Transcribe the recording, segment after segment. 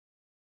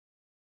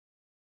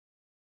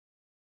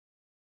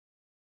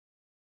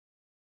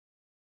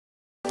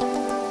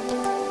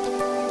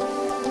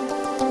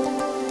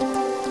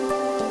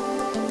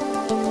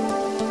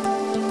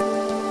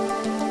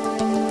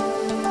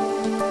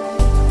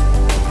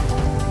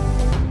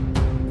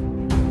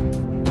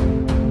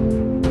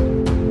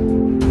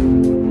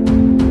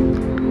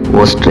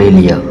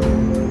Australia.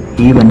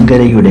 ഈ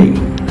വൻകരയുടെ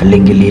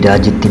അല്ലെങ്കിൽ ഈ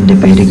രാജ്യത്തിൻ്റെ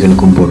പേര്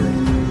കേൾക്കുമ്പോൾ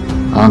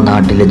ആ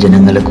നാട്ടിലെ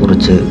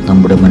ജനങ്ങളെക്കുറിച്ച്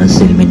നമ്മുടെ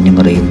മനസ്സിൽ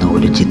മിന്നിമറയുന്ന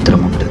ഒരു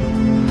ചിത്രമുണ്ട്.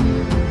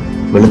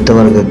 വെളുത്ത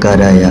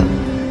വർഗക്കാരായ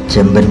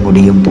ചെമ്പൻ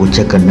മുടിയും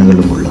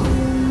പൂച്ചക്കണ്ണുകളുമുള്ള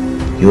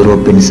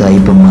യൂറോപ്യൻ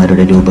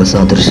സായിപ്പന്മാരുടെ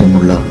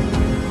രൂപസാദൃശ്യമുള്ള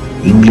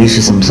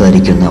ഇംഗ്ലീഷ്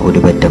സംസാരിക്കുന്ന ഒരു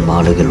പറ്റം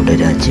ആളുകളുടെ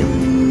രാജ്യം.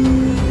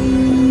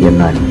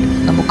 എന്നാൽ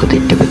നമുക്ക്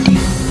തെറ്റുപറ്റി.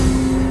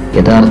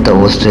 യഥാർത്ഥ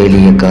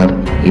ഓസ്ട്രേലിയക്കാർ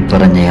ഈ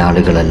പറഞ്ഞ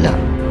ആളുകളല്ല,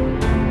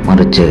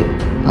 മറിച്ച്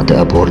അത്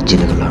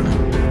അബോർജിനുകളാണ്.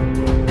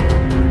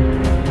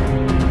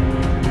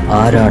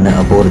 ആരാണ്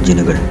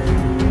അബോർജിനുകൾ?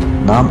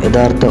 നാം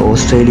യഥാർത്ഥ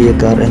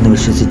ഓസ്ട്രേലിയക്കാർ എന്ന്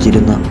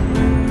വിശ്വസിച്ചിരുന്ന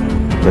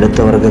വെളുത്ത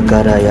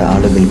വർഗക്കാരായ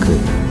ആളുകൾക്ക്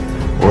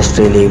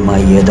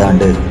ഓസ്ട്രേലിയയുമായി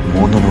ഏതാണ്ട്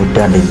 3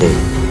 നൂറ്റാണ്ടിൻ്റെ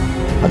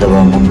അഥവാ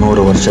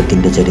 300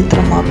 വർഷത്തിൻ്റെ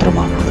ചരിത്രം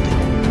മാത്രമാണുള്ളത്.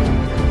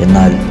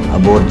 എന്നാൽ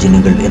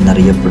അബോർജിനുകൾ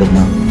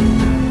എന്നറിയപ്പെടുന്ന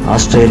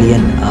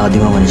ആസ്ട്രേലിയൻ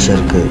ആദിമ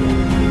മനുഷ്യർക്ക്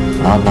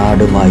ആ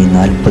നാടുമായി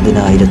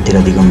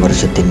 40,000-ത്തിലധികം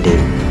വർഷത്തിൻ്റെ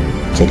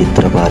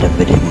ചരിത്ര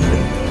പാരമ്പര്യമുണ്ട്.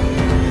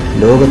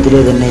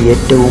 ലോകത്തിലെ തന്നെ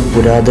ഏറ്റവും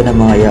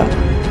പുരാതനമായ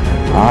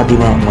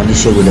ആദിമ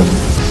മനുഷ്യകുലം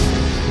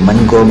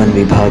മൻഗോമൻ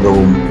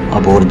വിഭാഗവും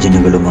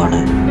അബോർജിനുകളുമാണ്.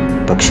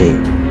 പക്ഷേ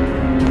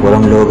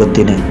പുറം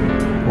ലോകത്തിന്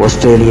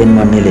ഓസ്ട്രേലിയൻ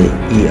മണ്ണിലെ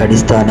ഈ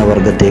അടിസ്ഥാന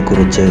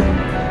വർഗത്തെക്കുറിച്ച്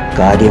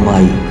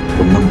കാര്യമായി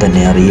ഒന്നും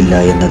തന്നെ അറിയില്ല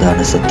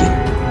എന്നതാണ് സത്യം.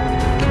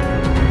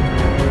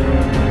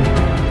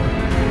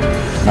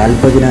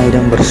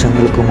 40,000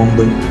 വർഷങ്ങൾക്ക്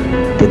മുമ്പ്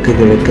തെക്ക്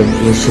കിഴക്കൻ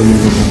ഏഷ്യയിൽ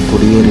നിന്നും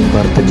കുടിയേറി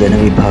പാർത്ത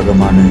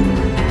ജനവിഭാഗമാണ്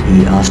ഈ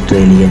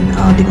ആസ്ട്രേലിയൻ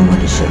ആദിമ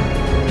മനുഷ്യർ.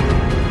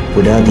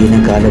 പുരാതന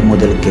കാലം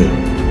മുതൽക്കേ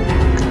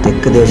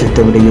തെക്ക്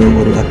ദേശത്തെവിടെയോ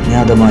ഒരു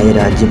അജ്ഞാതമായ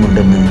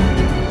രാജ്യമുണ്ടെന്ന്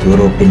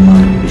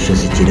യൂറോപ്യന്മാർ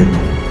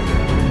വിശ്വസിച്ചിരുന്നു.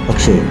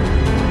 പക്ഷേ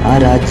ആ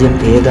രാജ്യം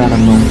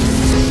ഏതാണെന്നും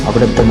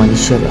അവിടുത്തെ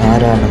മനുഷ്യർ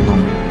ആരാണെന്നും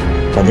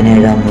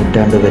 17-ാം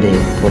നൂറ്റാണ്ട് വരെ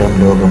പുറം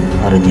ലോകം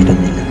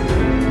അറിഞ്ഞിരുന്നില്ല.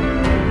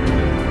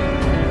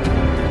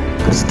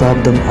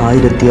 ക്രിസ്താബ്ദം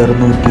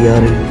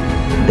 1606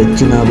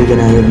 ഡച്ച്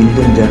നാവികനായ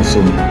വില്യം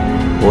ജോൺസൺ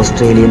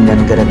ഓസ്ട്രേലിയൻ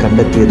വൻകര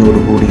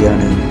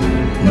കണ്ടെത്തിയതോടുകൂടിയാണ്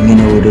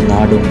ഇങ്ങനെ ഒരു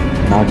നാടും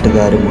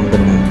നാട്ടുകാരും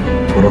ഉണ്ടെന്ന്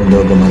പുറം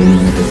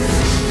ലോകമറിയുന്നത്.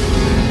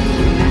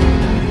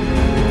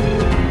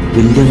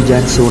 വില്യം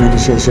ജോൺസണിന്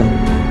ശേഷം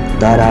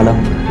ധാരാളം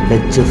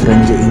ഡച്ച്,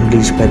 ഫ്രഞ്ച്,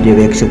 ഇംഗ്ലീഷ്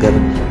പര്യവേക്ഷകർ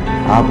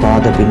ആ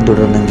പാത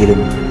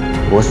പിന്തുടർന്നെങ്കിലും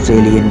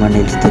ഓസ്ട്രേലിയൻ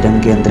മണ്ണിൽ സ്ഥിരം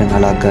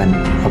കേന്ദ്രങ്ങളാക്കാൻ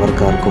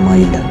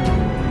അവർക്കാർക്കുമായില്ല.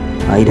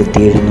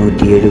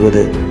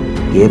 1770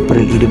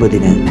 ഏപ്രിൽ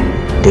 20-ന്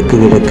തെക്ക്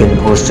കിഴക്കൻ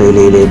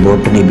ഓസ്ട്രേലിയയിലെ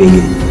botany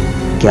ബേയിൽ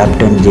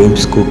captain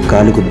James cook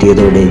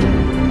കാലുകുത്തിയതോടെ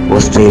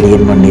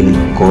Australian മണ്ണിൽ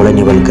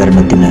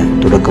കോളനിവൽക്കരണത്തിന്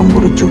തുടക്കം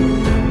കുറിച്ചു.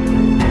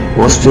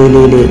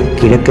 ഓസ്ട്രേലിയയിലെ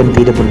കിഴക്കൻ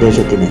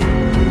തീരപ്രദേശത്തിന്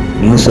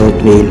ന്യൂ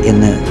സൗത്ത് വെയിൽ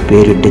എന്ന്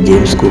പേരിട്ട്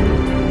ജെയിംസ് കുക്ക്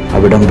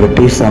അവിടം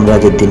ബ്രിട്ടീഷ്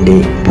സാമ്രാജ്യത്തിൻ്റെ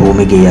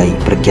ഭൂമികയായി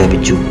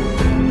പ്രഖ്യാപിച്ചു.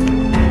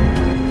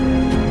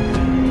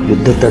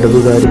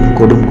 യുദ്ധത്തടവുകാരും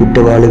കൊടും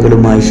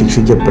കുറ്റവാളികളുമായി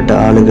ശിക്ഷിക്കപ്പെട്ട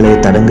ആളുകളെ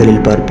തടങ്കലിൽ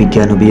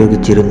പാർപ്പിക്കാൻ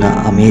ഉപയോഗിച്ചിരുന്ന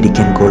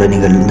അമേരിക്കൻ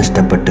കോളനികൾ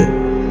നഷ്ടപ്പെട്ട്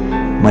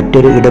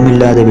മറ്റൊരു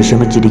ഇടമില്ലാതെ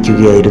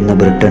വിഷമിച്ചിരിക്കുകയായിരുന്ന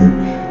ബ്രിട്ടൻ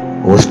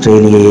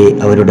ഓസ്ട്രേലിയയെ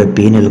അവരുടെ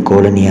പീനൽ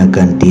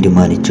കോളനിയാക്കാൻ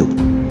തീരുമാനിച്ചു.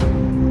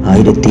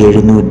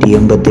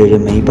 1787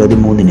 മെയ്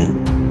 13-ന്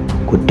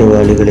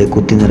കുറ്റവാളികളെ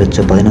കുത്തിനിറച്ച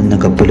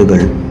 11 കപ്പലുകൾ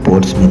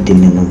പോർട്സ്മത്തിൽ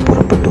നിന്നും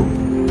പുറപ്പെട്ടു.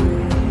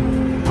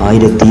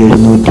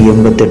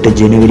 1788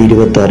 ജനുവരി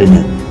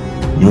 26-ന്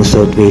ന്യൂ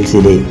സൗത്ത്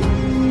വെയിൽസിലെ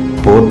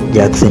പോർട്ട്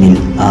ജാക്സണിൽ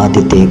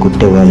ആദ്യത്തെ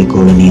കുറ്റവാളി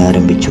കോളനി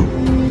ആരംഭിച്ചു.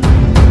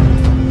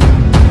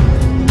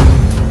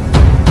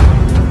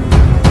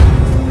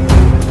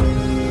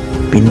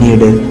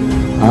 പിന്നീട്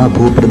ആ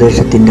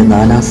ഭൂപ്രദേശത്തിൻ്റെ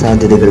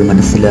നാനാസാധ്യതകൾ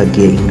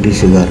മനസ്സിലാക്കിയ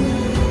ഇംഗ്ലീഷുകാർ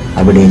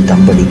അവിടെ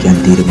തമ്പടിക്കാൻ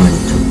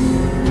തീരുമാനിച്ചു.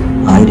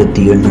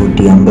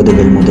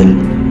 1850-കൾ മുതൽ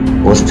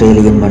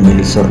ഓസ്ട്രേലിയൻ മണ്ണിൽ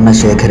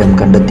സ്വർണശേഖരം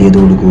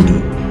കണ്ടെത്തിയതോടുകൂടി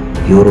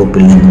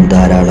യൂറോപ്പിൽ നിന്നും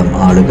ധാരാളം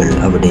ആളുകൾ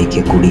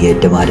അവിടേക്ക്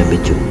കുടിയേറ്റം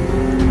ആരംഭിച്ചു.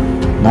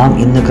 നാം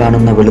ഇന്ന്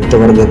കാണുന്ന വെളുത്ത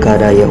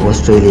വർഗക്കാരായ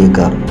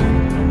ഓസ്ട്രേലിയക്കാർ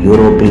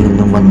യൂറോപ്പിൽ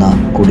നിന്നും വന്ന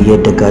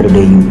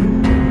കുടിയേറ്റക്കാരുടെയും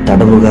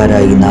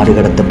തടവുകാരായി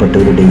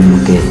നാടുകടത്തപ്പെട്ടവരുടെയും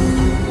ഒക്കെ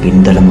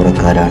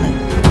പിൻതലമുറക്കാരാണ്.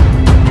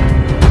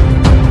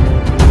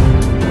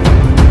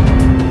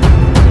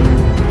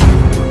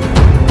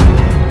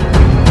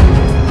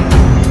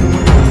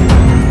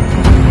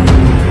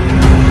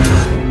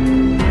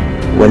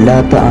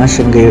 വല്ലാത്ത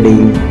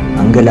ആശങ്കയുടെയും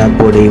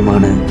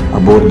അങ്കലാപ്പോടെയുമാണ്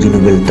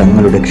അബോർജിനുകൾ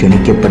തങ്ങളുടെ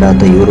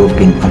ക്ഷണിക്കപ്പെടാത്ത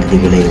യൂറോപ്യൻ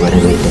അതിഥികളെ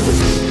വരവേറ്റത്.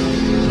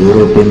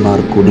 യൂറോപ്യന്മാർ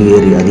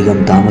കുടിയേറി അധികം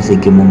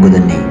താമസിക്കും മുമ്പ്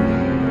തന്നെ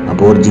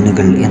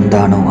അബോർജിനുകൾ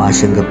എന്താണോ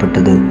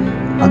ആശങ്കപ്പെട്ടത്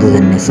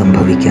അതുതന്നെ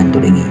സംഭവിക്കാൻ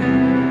തുടങ്ങി.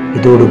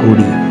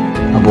 ഇതോടുകൂടി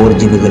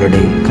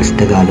അബോർജിനുകളുടെ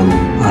കഷ്ടകാലവും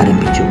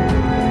ആരംഭിച്ചു.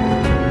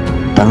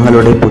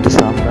 തങ്ങളുടെ പുതു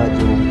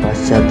സാമ്രാജ്യവും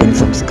പാശ്ചാത്യൻ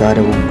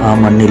സംസ്കാരവും ആ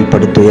മണ്ണിൽ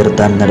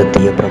പടുത്തുയർത്താൻ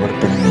നടത്തിയ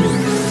പ്രവർത്തനങ്ങളും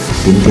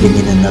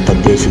പിന്തിരിഞ്ഞു നിന്ന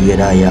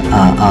തദ്ദേശീയരായ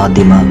ആ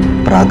ആദിമ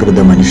പ്രാകൃത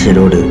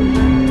മനുഷ്യരോട്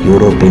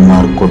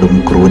യൂറോപ്യന്മാർ കൊടും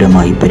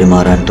ക്രൂരമായി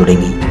പെരുമാറാൻ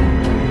തുടങ്ങി.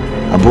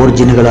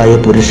 അബോർജിനുകളായ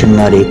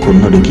പുരുഷന്മാരെ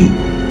കൊന്നൊടുക്കി,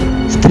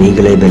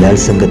 സ്ത്രീകളെ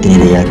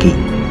ബലാത്സംഗത്തിനിരയാക്കി,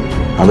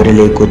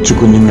 അവരിലെ കൊച്ചു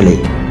കുഞ്ഞുങ്ങളെ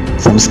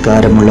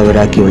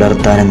സംസ്കാരമുള്ളവരാക്കി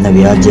വളർത്താനെന്ന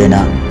വ്യാജേന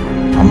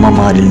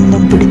അമ്മമാരിൽ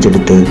നിന്നും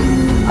പിടിച്ചെടുത്ത്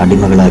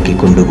അടിമകളാക്കി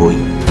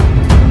കൊണ്ടുപോയി.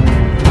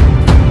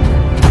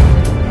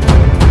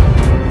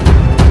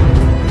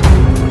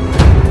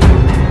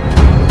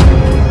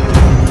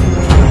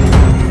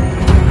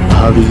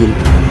 ഭാവിയിൽ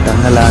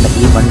തങ്ങളാണ്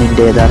ഈ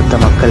മണ്ണിൻ്റെ യഥാർത്ഥ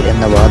മക്കൾ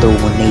എന്ന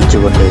വാദവും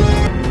ഉന്നയിച്ചുകൊണ്ട്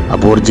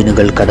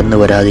അബോർജിനുകൾ കടന്നു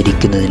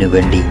വരാതിരിക്കുന്നതിനു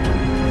വേണ്ടി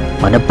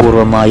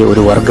മനഃപൂർവമായ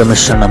ഒരു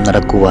വർഗമിശ്രണം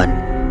നടക്കുവാൻ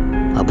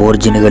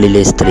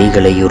അബോർജിനുകളിലെ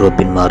സ്ത്രീകളെ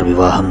യൂറോപ്യന്മാർ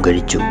വിവാഹം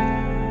കഴിച്ചു.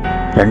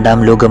 രണ്ടാം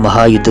ലോക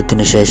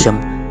മഹായുദ്ധത്തിനു ശേഷം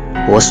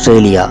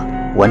ഓസ്ട്രേലിയ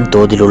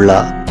വൻതോതിലുള്ള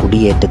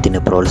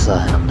കുടിയേറ്റത്തിന്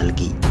പ്രോത്സാഹനം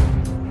നൽകി.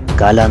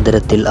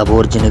 കാലാന്തരത്തിൽ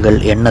അബോർജിനുകൾ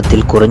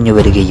എണ്ണത്തിൽ കുറഞ്ഞു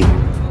വരികയും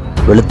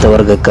വെളുത്ത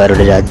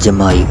വർഗക്കാരുടെ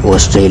രാജ്യമായി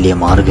ഓസ്ട്രേലിയ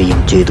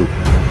മാറുകയും ചെയ്തു.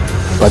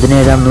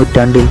 17-ാം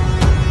നൂറ്റാണ്ടിൽ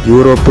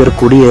യൂറോപ്യർ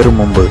കുടിയേറും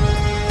മുമ്പ്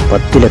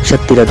 10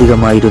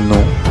 ലക്ഷത്തിലധികമായിരുന്നു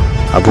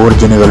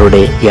അബോർജിനുകളുടെ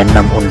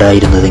എണ്ണം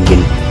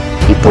ഉണ്ടായിരുന്നതെങ്കിൽ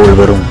ഇപ്പോൾ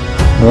വെറും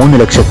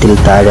 3 ലക്ഷത്തിൽ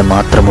താഴെ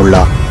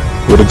മാത്രമുള്ള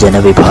ഒരു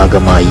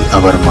ജനവിഭാഗമായി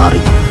അവർ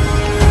മാറി.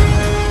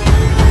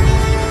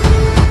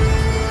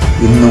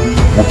 ഇന്നും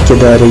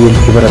മുഖ്യധാരയിൽ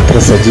ഇവർ അത്ര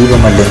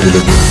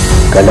സജീവമല്ലെങ്കിലും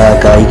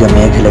കലാകായിക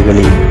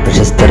മേഖലകളിൽ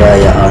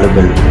പ്രശസ്തരായ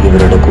ആളുകൾ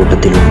ഇവരുടെ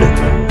കൂട്ടത്തിലുണ്ട്.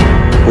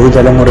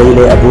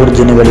 പുതുതലമുറയിലെ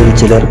അബോർജിനുകളിൽ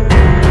ചിലർ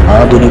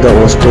ആധുനിക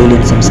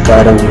ഓസ്ട്രേലിയൻ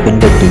സംസ്കാരവും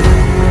പിൻപറ്റി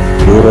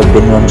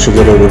യൂറോപ്യൻ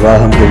വംശജരെ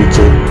വിവാഹം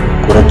കഴിച്ച്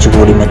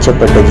കുറച്ചുകൂടി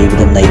മെച്ചപ്പെട്ട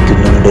ജീവിതം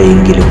നയിക്കുന്നുണ്ട്.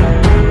 എങ്കിലും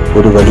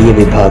ഒരു വലിയ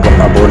വിഭാഗം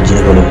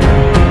അബോർജിനുകളും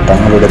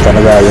തങ്ങളുടെ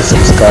തനതായ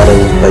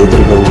സംസ്കാരവും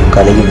പൈതൃകവും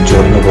കലയും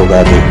ചോർന്നു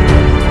പോകാതെ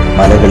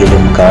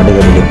മലകളിലും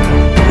കാടുകളിലും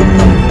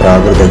ഇന്നും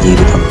പ്രാകൃത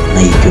ജീവിതം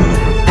നയിക്കുന്നു.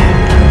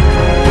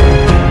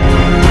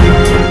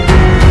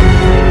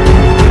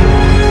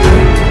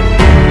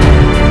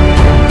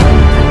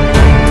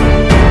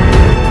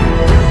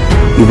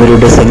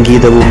 ഇവരുടെ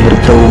സംഗീതവും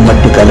നൃത്തവും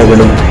മറ്റു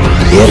കലകളും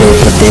ഏറെ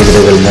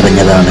പ്രത്യേകതകൾ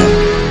നിറഞ്ഞതാണ്.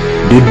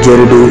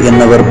 ഡിഡ്ജെറിഡു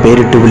എന്നവർ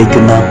പേരിട്ട്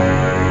വിളിക്കുന്ന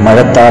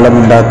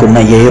മഴത്താളമുണ്ടാക്കുന്ന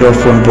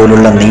എയ്റോഫോൺ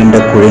പോലുള്ള നീണ്ട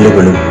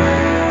കുഴലുകളും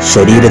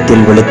ശരീരത്തിൽ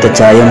വെളുത്ത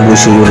ചായം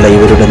പൂശിയുള്ള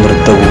ഇവരുടെ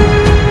നൃത്തവും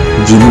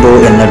ജിംബോ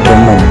എന്ന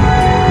ഡ്രമ്മും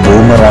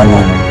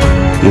ബൂമറാങ്ങും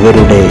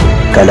ഇവരുടെ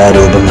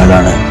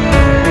കലാരൂപങ്ങളാണ്.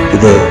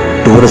 ഇത്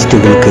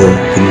ടൂറിസ്റ്റുകൾക്ക്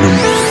ഇന്നും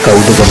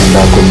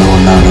കൗതുകമുണ്ടാക്കുന്ന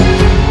ഒന്നാണ്.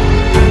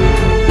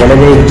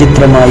 വളരെ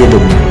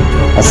വിചിത്രമായതും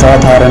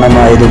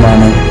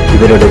അസാധാരണമായതുമാണ്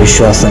ഇവരുടെ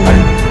വിശ്വാസങ്ങൾ.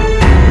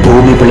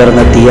 ഭൂമി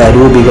പിളർന്നെത്തിയ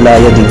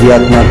അരൂപികളായ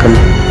ദിവ്യാത്മാക്കൾ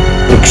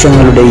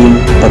വൃക്ഷങ്ങളുടെയും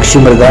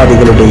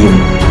പക്ഷിമൃഗാദികളുടെയും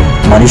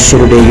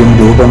മനുഷ്യരുടെയും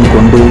രൂപം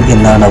കൊണ്ടു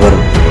എന്നാണ് അവർ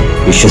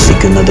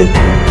വിശ്വസിക്കുന്നത്.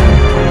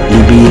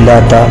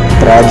 ലിപിയില്ലാത്ത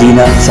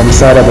പ്രാചീന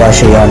സംസാര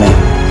ഭാഷയാണ്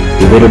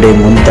ഇവരുടെ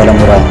മുൻ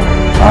തലമുറ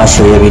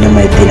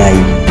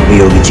ആശയവിനിമയത്തിനായി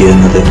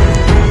ഉപയോഗിച്ചിരുന്നത്.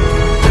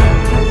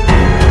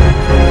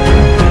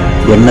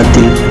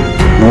 എണ്ണത്തിൽ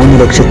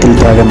 3 ലക്ഷത്തിൽ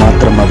താഴെ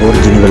മാത്രം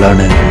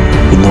അബോർജിനുകളാണ്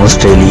ഇന്ന്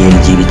ഓസ്ട്രേലിയയിൽ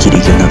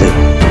ജീവിച്ചിരിക്കുന്നത്.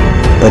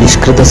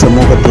 പരിഷ്കൃത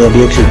സമൂഹത്തെ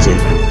അപേക്ഷിച്ച്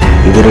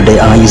ഇവരുടെ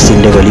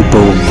ആയുസ്സിൻ്റെ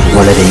വലിപ്പവും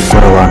വളരെ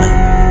കുറവാണ്.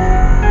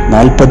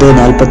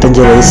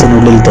 40-45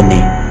 വയസ്സിനുള്ളിൽ തന്നെ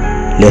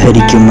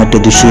ലഹരിക്കും മറ്റ്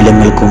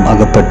ദുശീലങ്ങൾക്കും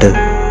അകപ്പെട്ട്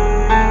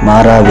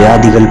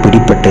മാറാവ്യാധികൾ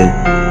പിടിപെട്ട്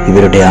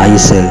ഇവരുടെ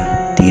ആയുസ്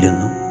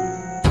തീരുന്നു.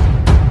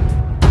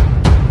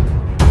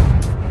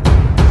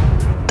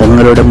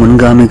 തങ്ങളുടെ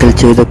മുൻഗാമികൾ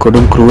ചെയ്ത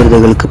കൊടും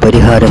ക്രൂരതകൾക്ക്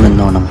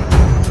പരിഹാരമെന്നോണം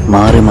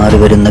മാറി മാറി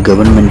വരുന്ന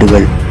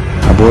ഗവൺമെൻറ്റുകൾ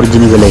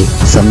അബോർജിനുകളെ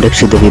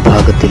സംരക്ഷിത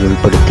വിഭാഗത്തിൽ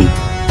ഉൾപ്പെടുത്തി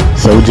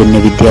സൗജന്യ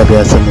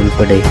വിദ്യാഭ്യാസം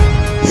ഉൾപ്പെടെ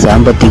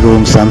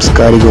സാമ്പത്തികവും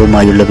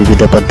സാംസ്കാരികവുമായുള്ള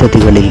വിവിധ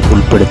പദ്ധതികളിൽ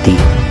ഉൾപ്പെടുത്തി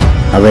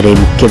അവരെ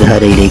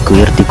മുഖ്യധാരയിലേക്ക്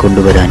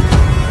ഉയർത്തിക്കൊണ്ടുവരാൻ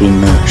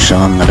ഇന്ന്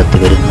ശ്രമം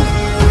നടത്തിവരുന്നു.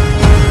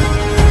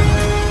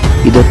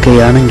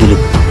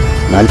 ഇതൊക്കെയാണെങ്കിലും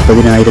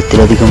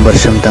 40,000-ത്തിലധികം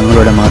വർഷം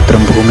തങ്ങളുടെ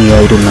മാത്രം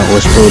ഭൂമിയായിരുന്ന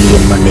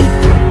ഓസ്ട്രേലിയൻ മണ്ണിൽ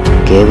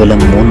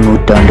കേവലം 3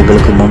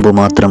 നൂറ്റാണ്ടുകൾക്ക് മുമ്പ്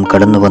മാത്രം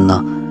കടന്നുവന്ന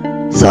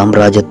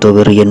സാമ്രാജ്യത്വ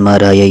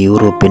വെറിയന്മാരായ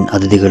യൂറോപ്യൻ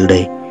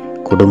അതിഥികളുടെ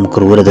കൊടും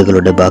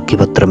ക്രൂരതകളുടെ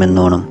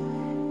ബാക്കിപത്രമെന്നോണം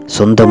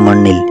സ്വന്തം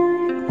മണ്ണിൽ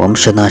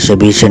വംശനാശ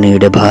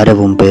ഭീഷണിയുടെ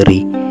ഭാരവും പേറി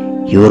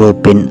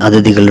യൂറോപ്യൻ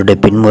അതിഥികളുടെ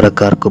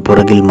പിന്മുറക്കാർക്ക്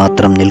പുറകിൽ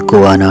മാത്രം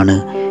നിൽക്കുവാനാണ്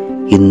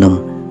ഇന്നും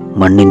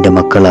മണ്ണിൻ്റെ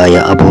മക്കളായ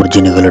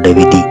അബോർജിനുകളുടെ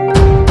വിധി.